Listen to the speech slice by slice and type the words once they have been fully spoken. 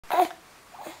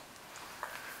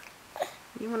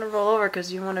You want to roll over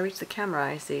because you want to reach the camera,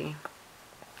 I see.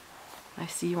 I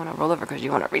see you want to roll over because you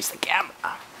want to reach the camera.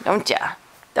 Don't ya?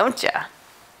 Don't ya?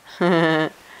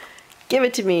 Give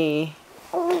it to me.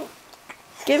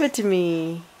 Give it to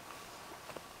me.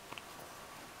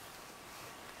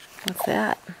 What's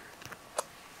that?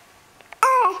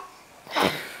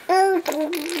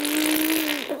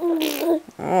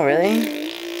 Oh, really?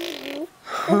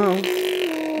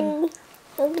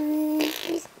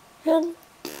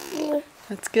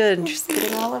 That's good. You're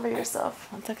spitting all over yourself.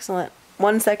 That's excellent.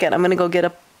 1 second. I'm going to go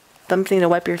get something to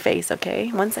wipe your face,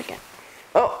 okay? 1 second.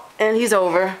 Oh, and he's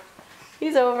over.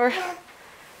 He's over.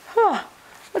 Oh,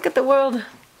 look at the world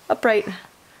upright.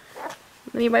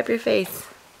 Let me wipe your face.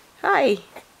 Hi.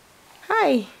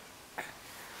 Hi.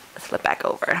 Let's flip back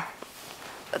over.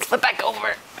 Let's flip back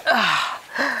over.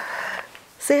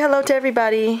 Say hello to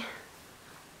everybody.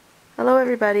 Hello,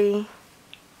 everybody.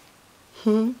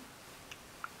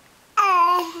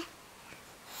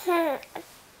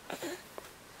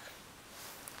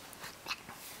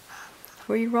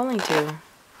 Where are you rolling to?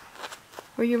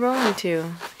 Where are you rolling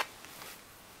to?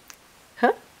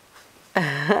 Huh?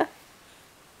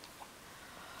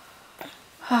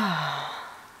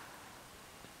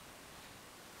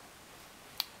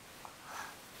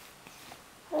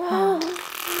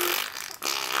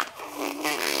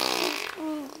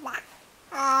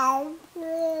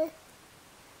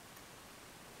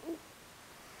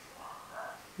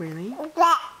 Really?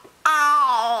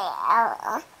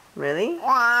 Really?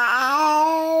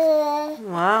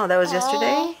 Wow, that was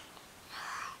yesterday?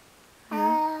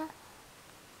 Uh-huh.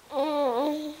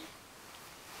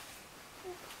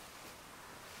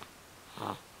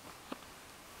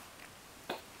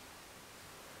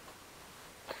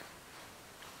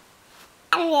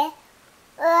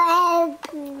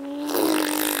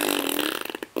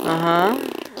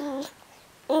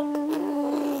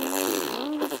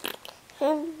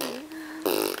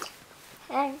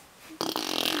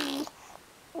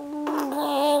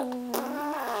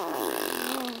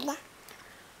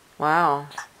 Wow.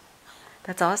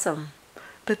 That's awesome.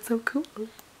 That's so cool.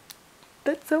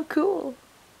 That's so cool.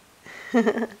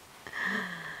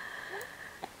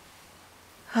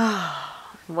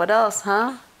 What else,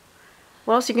 huh?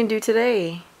 What else you can do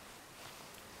today?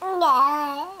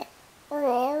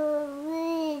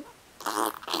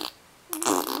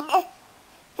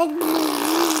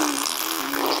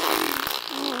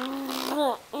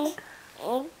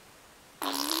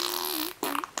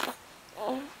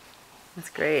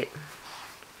 That's great.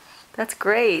 That's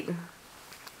great.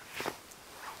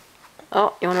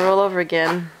 Oh, you want to roll over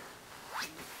again?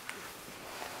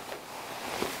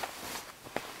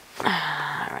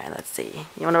 Alright, let's see.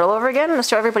 You want to roll over again? Let's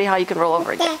show everybody how you can roll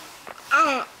over again.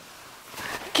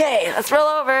 Okay, let's roll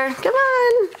over. Come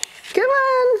on. Come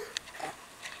on.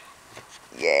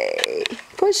 Yay.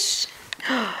 Push.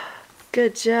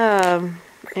 Good job.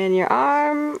 And your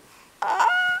arm.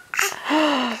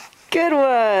 Good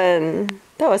one.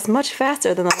 That was much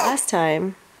faster than the last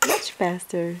time. Much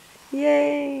faster.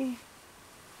 Yay.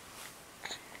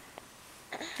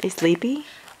 Are you sleepy?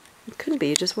 You couldn't be.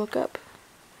 You just woke up.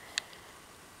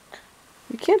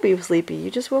 You can't be sleepy.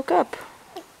 You just woke up.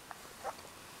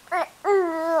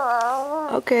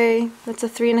 Okay, that's a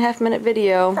 3.5 minute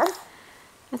video.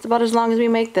 That's about as long as we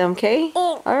make them, okay?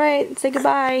 Alright, say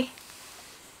goodbye.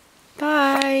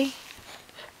 Bye.